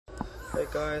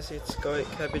Guys, it's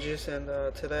Cabbages, and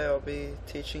today I'll be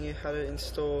teaching you how to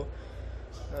install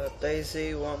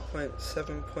DayZ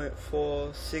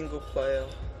 1.7.4 single player.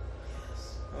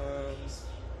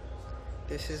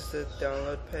 This is the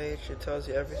download page. It tells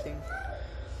you everything.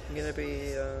 I'm going to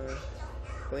be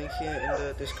linking it in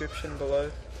the description below.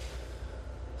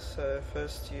 So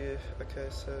first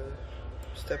so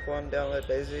step 1, download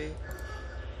DayZ.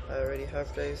 I already have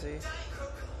DayZ.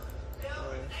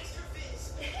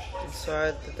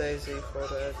 Inside the DayZ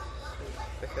folder,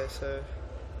 so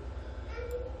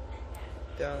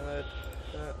download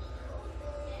that.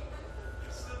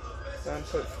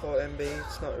 1.4 MB,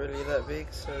 it's not really that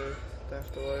big, so don't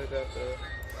have to worry about the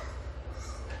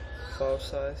file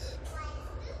size.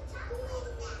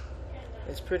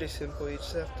 It's pretty simple, you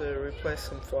just have to replace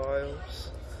some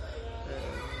files, and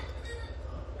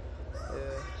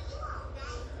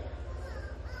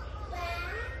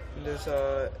and there's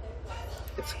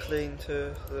it's clean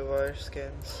to the virus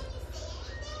scans.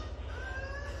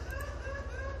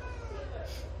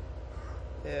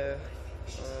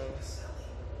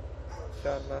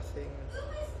 Found nothing.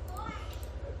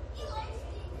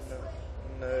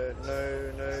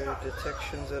 No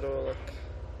detections at all. Like,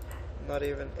 not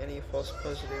even any false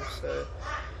positives. So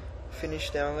finish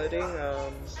downloading.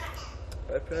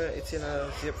 Open it. It's in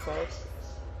a zip file.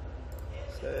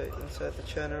 So inside the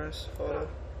Chernarus folder.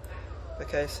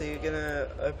 Okay, so you're gonna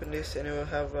open this and it will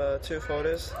have two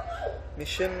folders,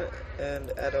 mission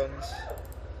and add-ons,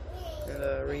 and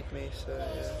readme, so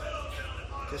yeah,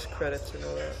 just credits and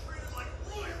all that.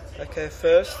 Okay,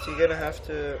 first you're gonna have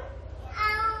to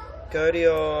go to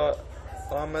your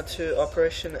Arma 2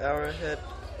 Operation Arrowhead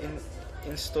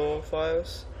install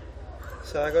files.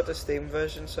 So I got the Steam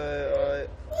version, so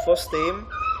for Steam,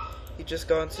 you just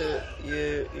go into,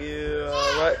 you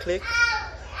right click,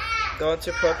 go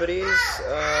into properties,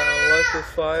 local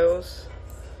files,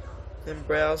 then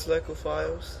browse local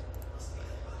files.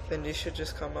 Then this should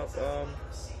just come up.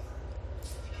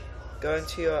 Go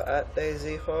into your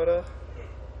 @DayZ folder,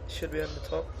 it should be on the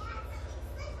top.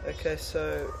 Okay,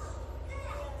 so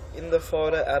in the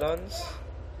folder add-ons,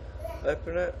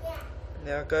 open it.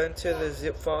 Now go into the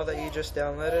zip file that you just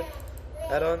downloaded,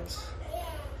 add-ons,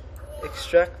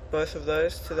 extract both of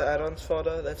those to the add-ons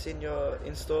folder that's in your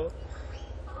install,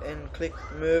 and click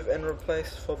move and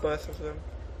replace for both of them.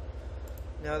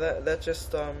 Now that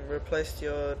just replaced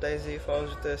your DayZ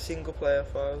files with the single player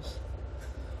files.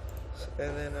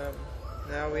 And then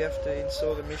now we have to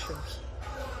install the missions.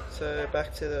 So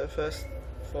back to the first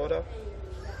folder,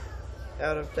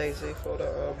 out of DayZ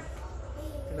folder.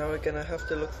 Now we're gonna have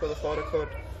to look for the folder called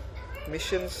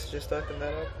missions. Just open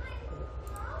that up.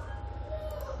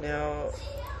 Now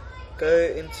go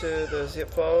into the zip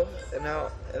file, and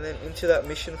then into that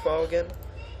mission file again.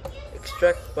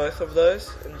 Extract both of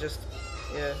those and just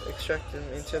extract them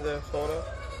into the folder.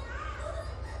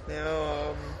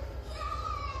 Now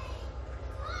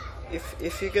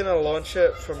if you're gonna launch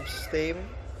it from Steam,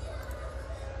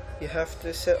 you have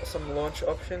to set some launch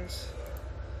options.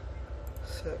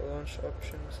 Set launch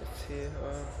options. It's here.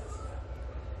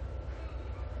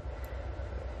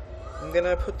 I'm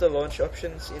gonna put the launch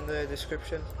options in the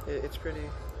description. It's pretty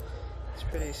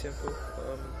simple.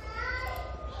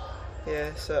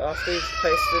 So after you've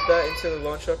pasted that into the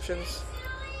launch options,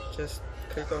 just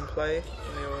click on play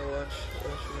and it will launch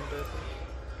Windows.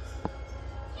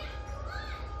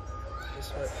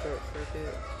 Just wait for it for a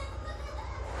bit.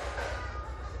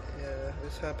 Yeah,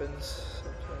 this happens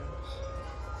sometimes.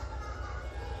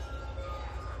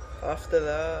 After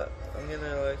that, I'm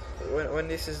gonna when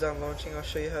this is done launching, I'll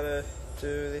show you how to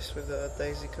do this with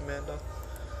DayZ Commander.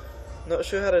 Not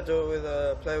sure how to do it with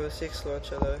Play with 6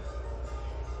 launcher though.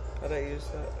 I don't use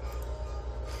that.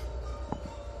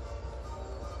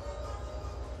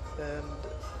 And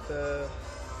the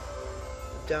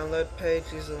download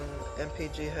page is on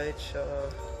MPGH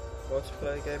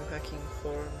multiplayer game hacking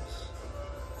forums.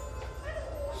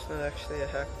 It's not actually a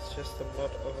hack; it's just a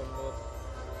mod of a mod.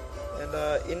 And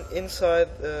inside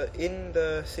in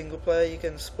the single player, you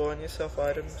can spawn yourself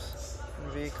items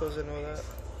and vehicles and all that.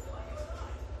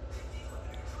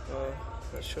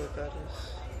 Not sure what that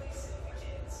is.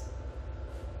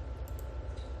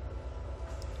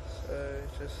 So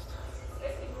just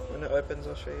when it opens,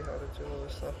 I'll show you how to do all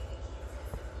this stuff.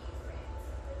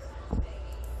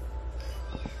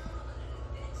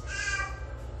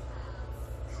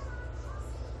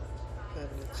 And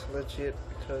it's legit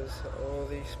because all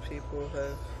these people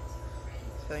have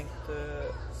thanked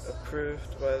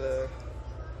approved by the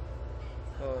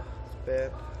it's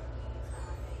banned.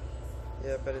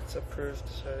 Yeah, but it's approved,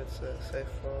 so it's a safe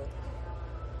file.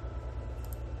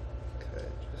 Okay,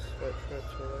 just wait for it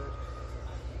to load.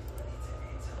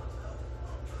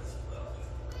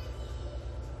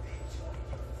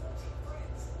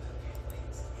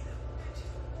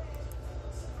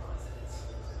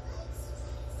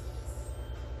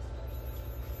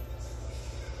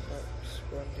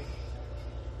 responding.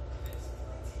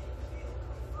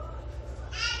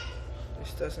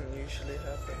 This doesn't usually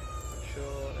happen. I'm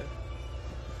sure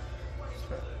it's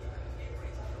not.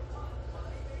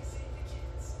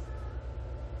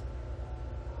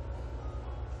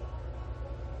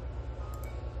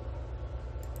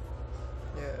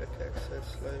 Yeah, okay, so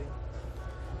it's loading.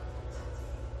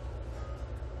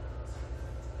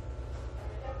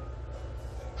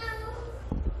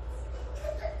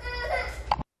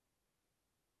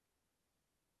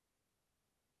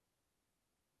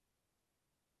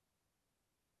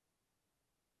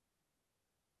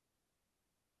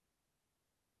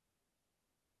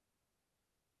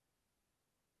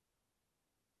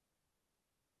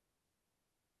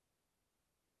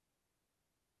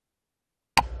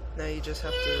 Now you just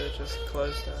have to just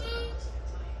close that.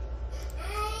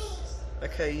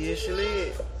 Okay,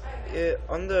 usually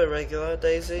on the regular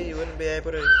DayZ you wouldn't be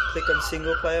able to click on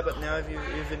single player, but now if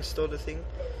you've installed the thing,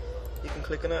 you can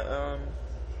click on it.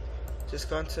 Just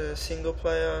go into single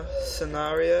player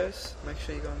scenarios, make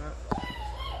sure you go on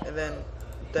that, and then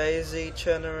DayZ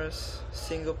Chernarus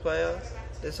single player.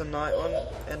 There's a night one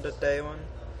and a day one,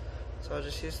 so I'll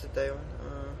just use the day one.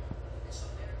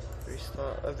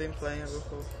 Restart. I've been playing it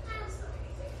before.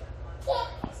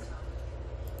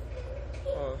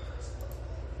 Oh,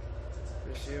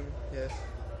 resume. Yeah,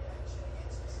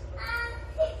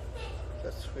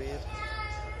 that's weird.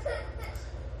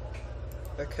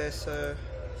 Okay, so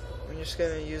I'm just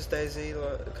gonna use DayZ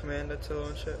Commander to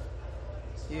launch it.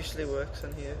 Usually works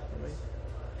on here. Let me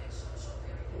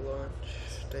launch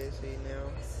DayZ now.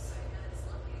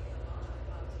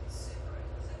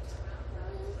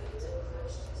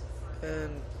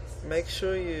 And make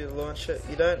sure you launch it.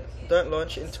 You don't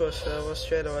launch into a server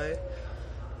straight away.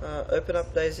 Open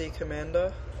up DayZ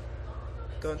Commander.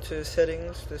 Go into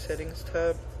settings, the settings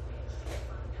tab,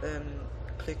 and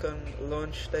click on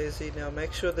launch DayZ now.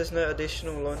 Make sure there's no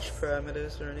additional launch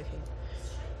parameters or anything.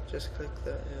 Just click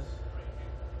that.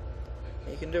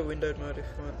 Yeah. You can do windowed mode if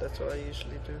you want. That's what I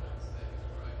usually do.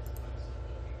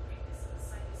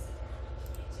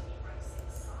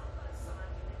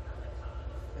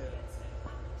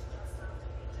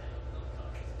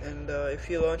 And if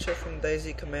you launch it from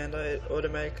DayZ Commander, it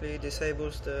automatically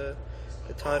disables the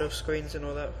title screens and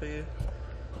all that for you,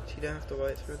 so you don't have to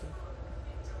wait through them.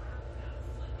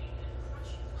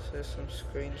 So some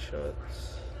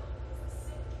screenshots.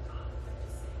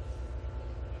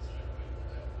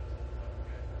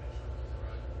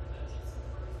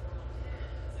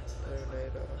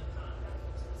 Donator.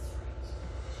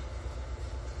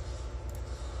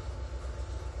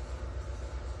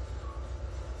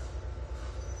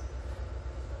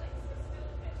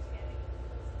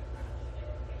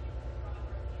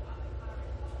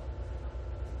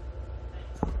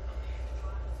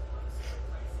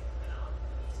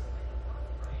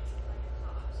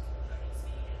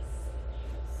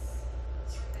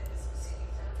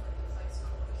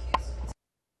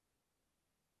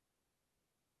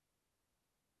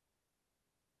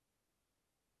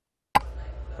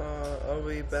 I'll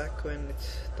be back when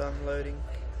it's done loading.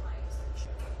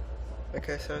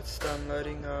 Okay, so it's done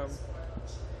loading.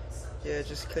 Yeah,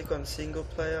 just click on single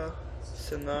player,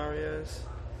 scenarios,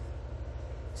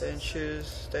 then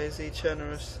choose DayZ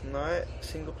Chernarus Night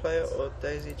single player or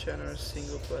DayZ Chernarus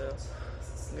single player.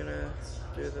 I'm gonna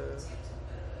do the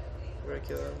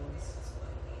regular one.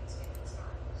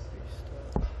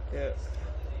 Restart. Yeah,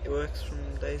 it works from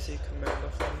DayZ Commander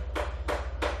for me.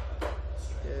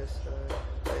 Yeah, so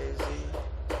DayZ.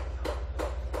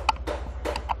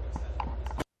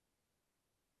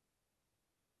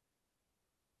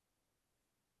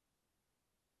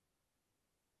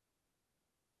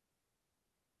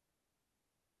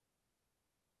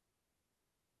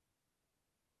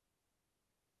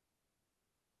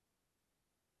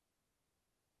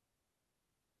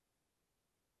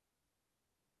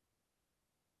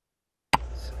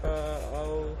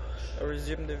 I'll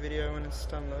resume the video when it's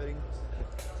done loading.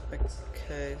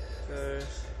 Okay, so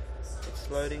it's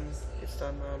loading, it's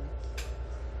done.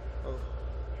 Oh,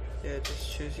 yeah,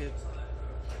 just choose your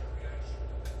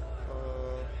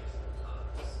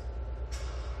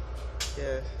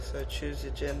yeah, so choose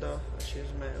your gender. I choose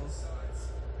male,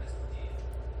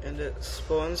 and it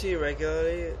spawns you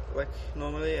regularly like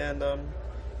normally, and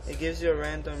it gives you a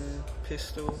random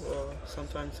pistol or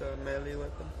sometimes a melee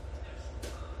weapon.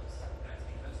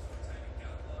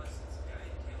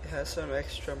 It has some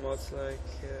extra mods like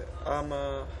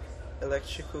armor,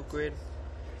 electrical grid,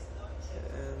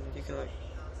 and you can like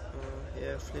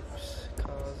yeah, flips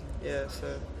cars. Yeah,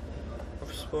 so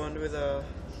I've spawned with a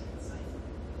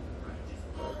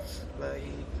it's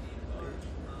lagging a bit.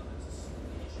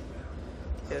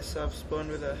 Yeah, so I've spawned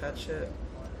with a hatchet.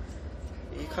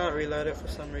 You can't reload it for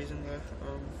some reason though.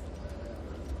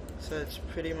 So it's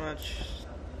pretty much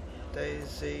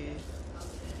DayZ.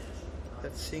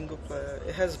 That's single player.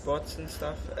 It has bots and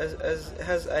stuff. As it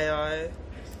has AI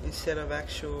instead of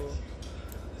actual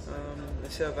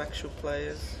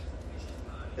players.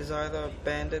 There's either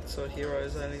bandits or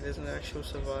heroes only. There's no actual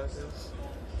survivors.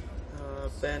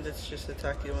 Bandits just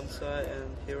attack you on sight,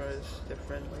 and heroes, they're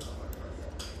friendly.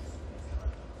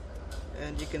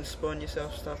 And you can spawn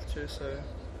yourself stuff too, so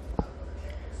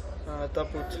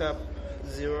double tap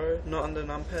 0, not on the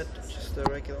numpad, just the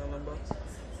regular number,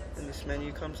 and this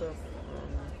menu comes up.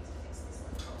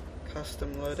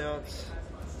 Custom loadouts,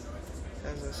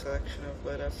 has a selection of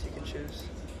loadouts you can choose.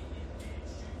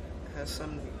 It has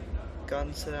some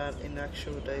guns that aren't in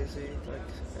actual DayZ,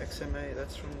 like XMA,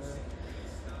 that's from the,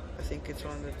 I think it's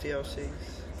one of the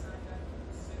DLCs.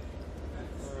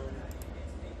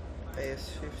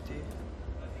 AS50.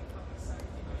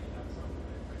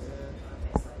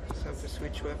 Just have to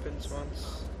switch weapons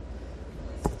once.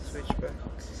 Switch back.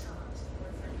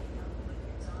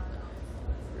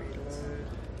 Reload.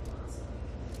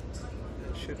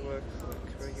 It should work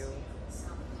like regular.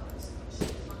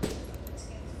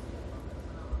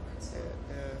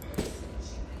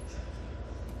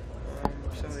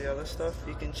 Some of the other stuff,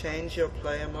 you can change your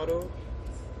player model.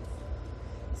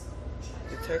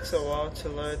 It takes a while to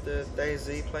load the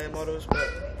DayZ player models, but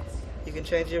you can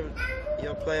change your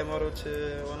player model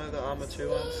to one of the Armor 2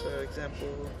 ones. So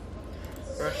example,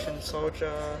 Russian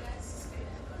soldier,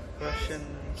 Russian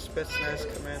Spetsnaz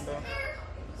commander.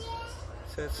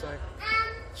 So it's like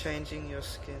changing your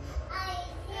skin.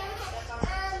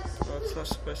 Oh, it's not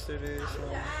supposed to do this.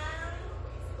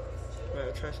 Wait,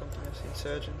 I'll try something else.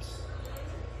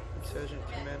 Insurgent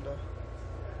commander.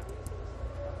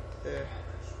 There.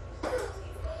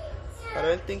 I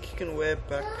don't think you can wear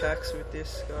backpacks with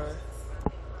this guy.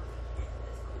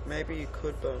 Maybe you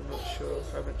could, but I'm not sure.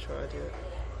 I haven't tried yet.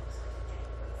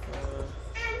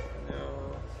 Now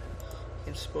you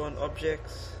can spawn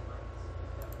objects.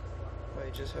 Oh,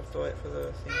 you just have to wait for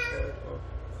the thing to load. Oh,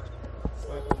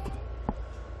 open.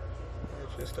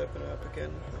 Just open it up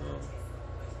again.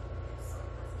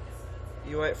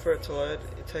 You wait for it to load.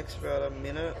 It takes about a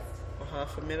minute or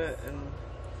half a minute, and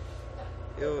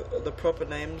the proper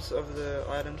names of the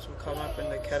items will come up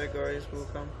and the categories will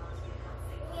come.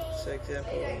 So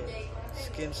example,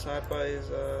 skin sniper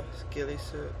is a ghillie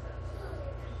suit.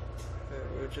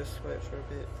 We'll just wait for a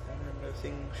bit and then the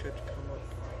thing should come up.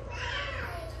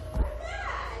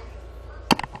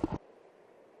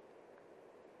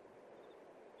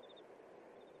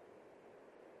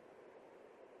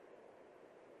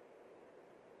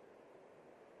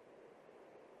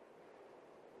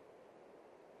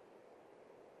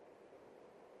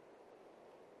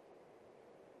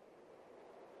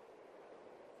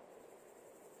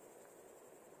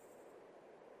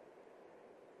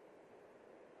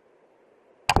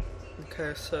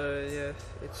 Okay, so yeah,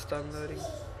 it's done loading.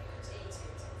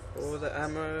 All the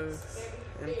ammo,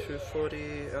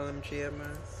 M240, LMG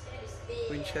ammo,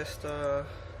 Winchester,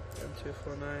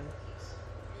 M249.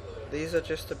 These are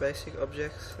just the basic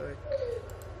objects, like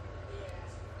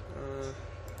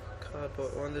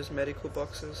cardboard. One, there's medical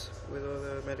boxes with all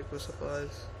the medical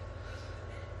supplies.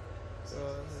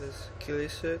 There's ghillie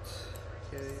suits.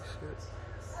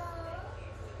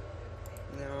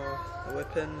 Now, the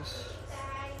weapons.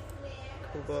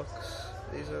 Toolbox.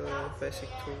 These are the basic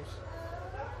tools.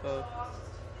 Oh,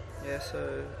 yeah.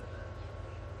 So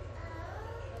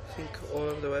I think all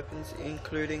of the weapons,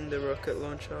 including the rocket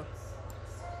launcher.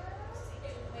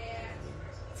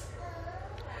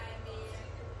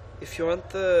 If you want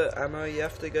the ammo, you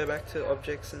have to go back to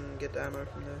objects and get the ammo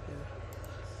from there. Yeah.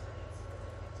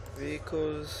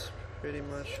 Vehicles, pretty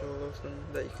much all of them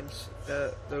that you can.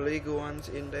 The legal ones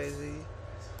in DayZ,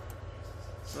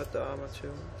 not the Armor 2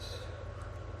 ones.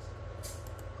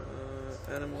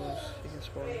 Animals, you can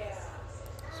spawn a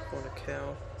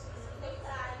cow,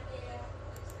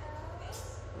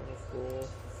 a boar.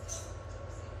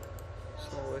 It's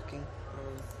not working.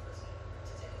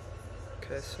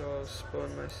 Okay, so I'll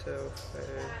spawn myself a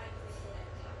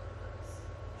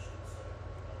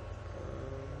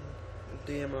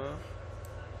DMR.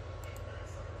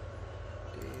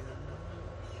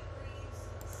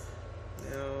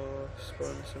 Now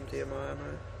spawn some DMR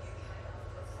ammo.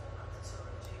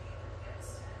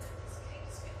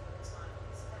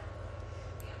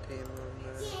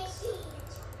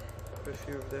 Put a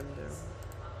few of them down.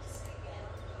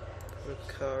 Put a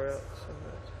car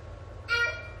outside.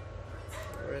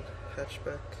 A red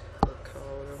hatchback or car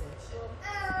or whatever.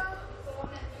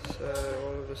 So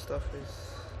all of the stuff is,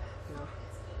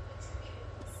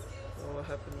 what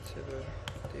happened to the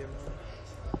DMI?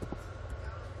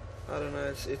 I don't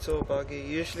know, it's all buggy.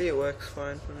 Usually it works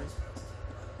fine for me.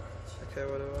 Okay,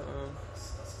 whatever.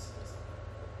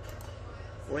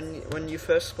 When you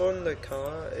first spawn the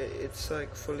car, it's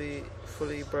like fully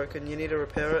broken. You need to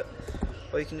repair it,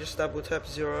 or you can just double tap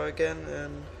 0 again,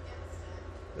 and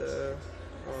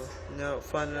now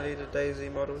finally the DayZ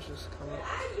models just come up.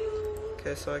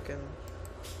 Okay, so I can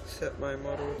set my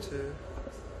model to,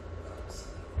 I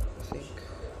think,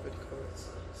 what do you call it?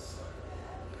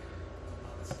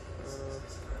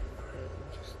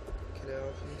 Just get out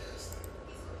of this.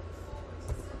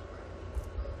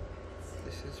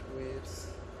 This is weird.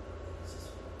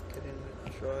 Get in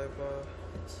the driver.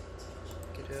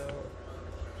 Get out.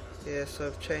 Yeah, so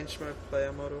I've changed my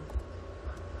player model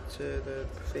to the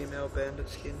female bandit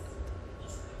skin. I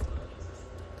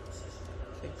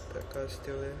think that guy's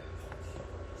still there.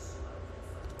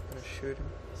 I'm gonna shoot him.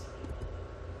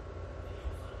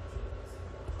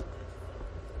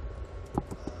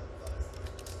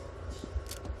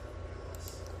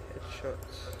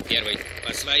 Headshots. Первый,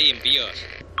 по своим бьешь.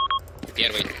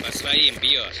 Первый, по своим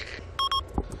бьешь.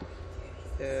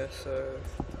 Yeah,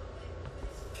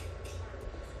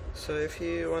 so if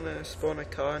you want to spawn a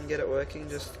car and get it working,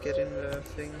 just get in the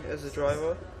thing as a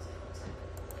driver,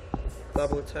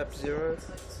 double tap 0,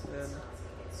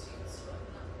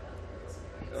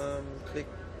 and click,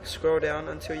 scroll down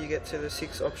until you get to the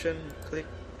 6 option, click,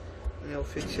 and it'll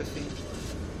fix your thing,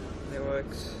 and it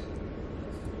works.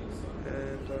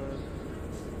 And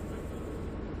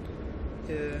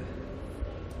yeah,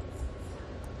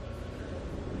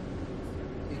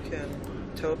 you can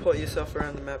teleport yourself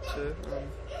around the map too.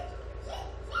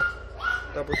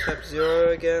 Double tap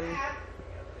 0 again,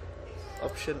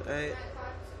 option 8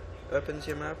 opens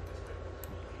your map.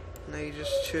 Now you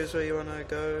just choose where you want to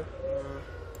go.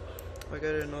 I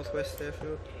go to Northwest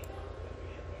Airfield.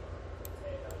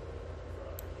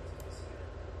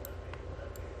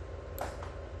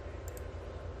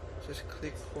 Just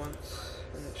click once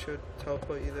and it should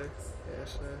teleport you there. Yeah,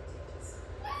 so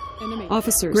enemy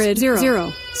officers grid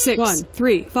 0 6 1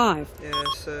 3 5. Yeah,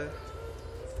 so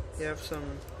you have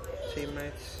some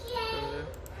teammates over there.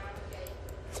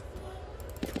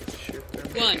 Shoot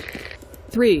them. 1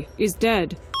 3 is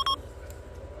dead.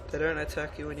 They don't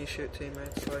attack you when you shoot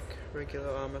teammates like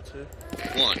regular armor 2.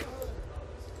 1.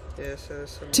 Yeah, so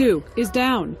there's some 2 is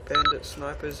down. bandit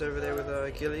snipers over there with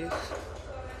ghillies.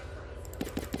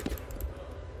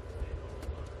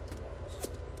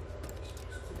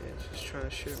 Yeah, just trying to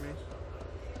shoot me.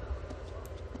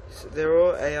 So they're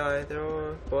all AI, they're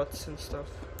all bots and stuff.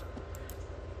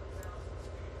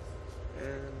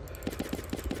 And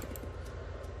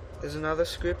there's another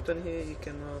script on here. You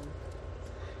can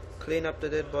clean up the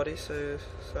dead body. So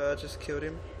I just killed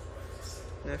him.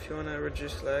 Now if you want to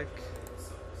reduce lag,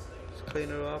 just clean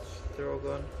it up. They're all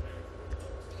gone.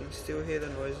 You can still hear the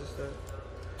noises though.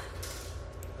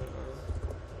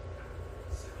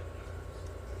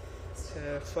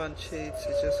 Yeah, fun cheats.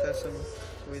 It just has some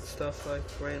weird stuff like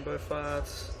rainbow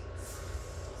farts.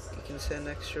 You can send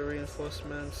extra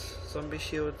reinforcements, zombie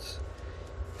shields.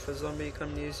 If a zombie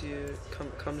comes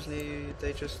near you,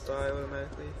 they just die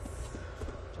automatically.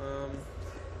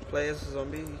 Play as a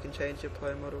zombie, you can change your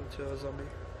play model to a zombie.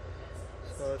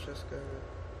 So I'll just go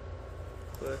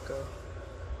worker.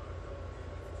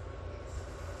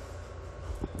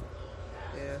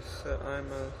 Yeah, so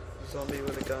I'm a zombie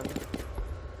with a gun,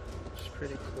 which is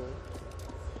pretty cool.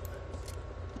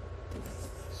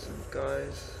 Some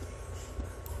guys.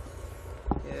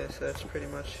 Yeah, so that's pretty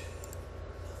much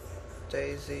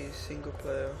DayZ single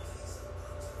player.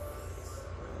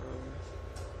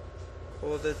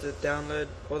 All the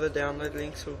download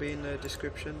links will be in the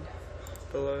description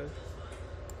below.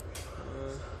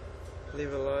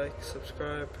 Leave a like,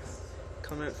 subscribe,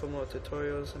 comment for more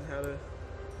tutorials on how to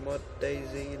mod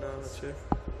DayZ in Arma 2.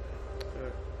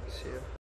 Alright, see ya.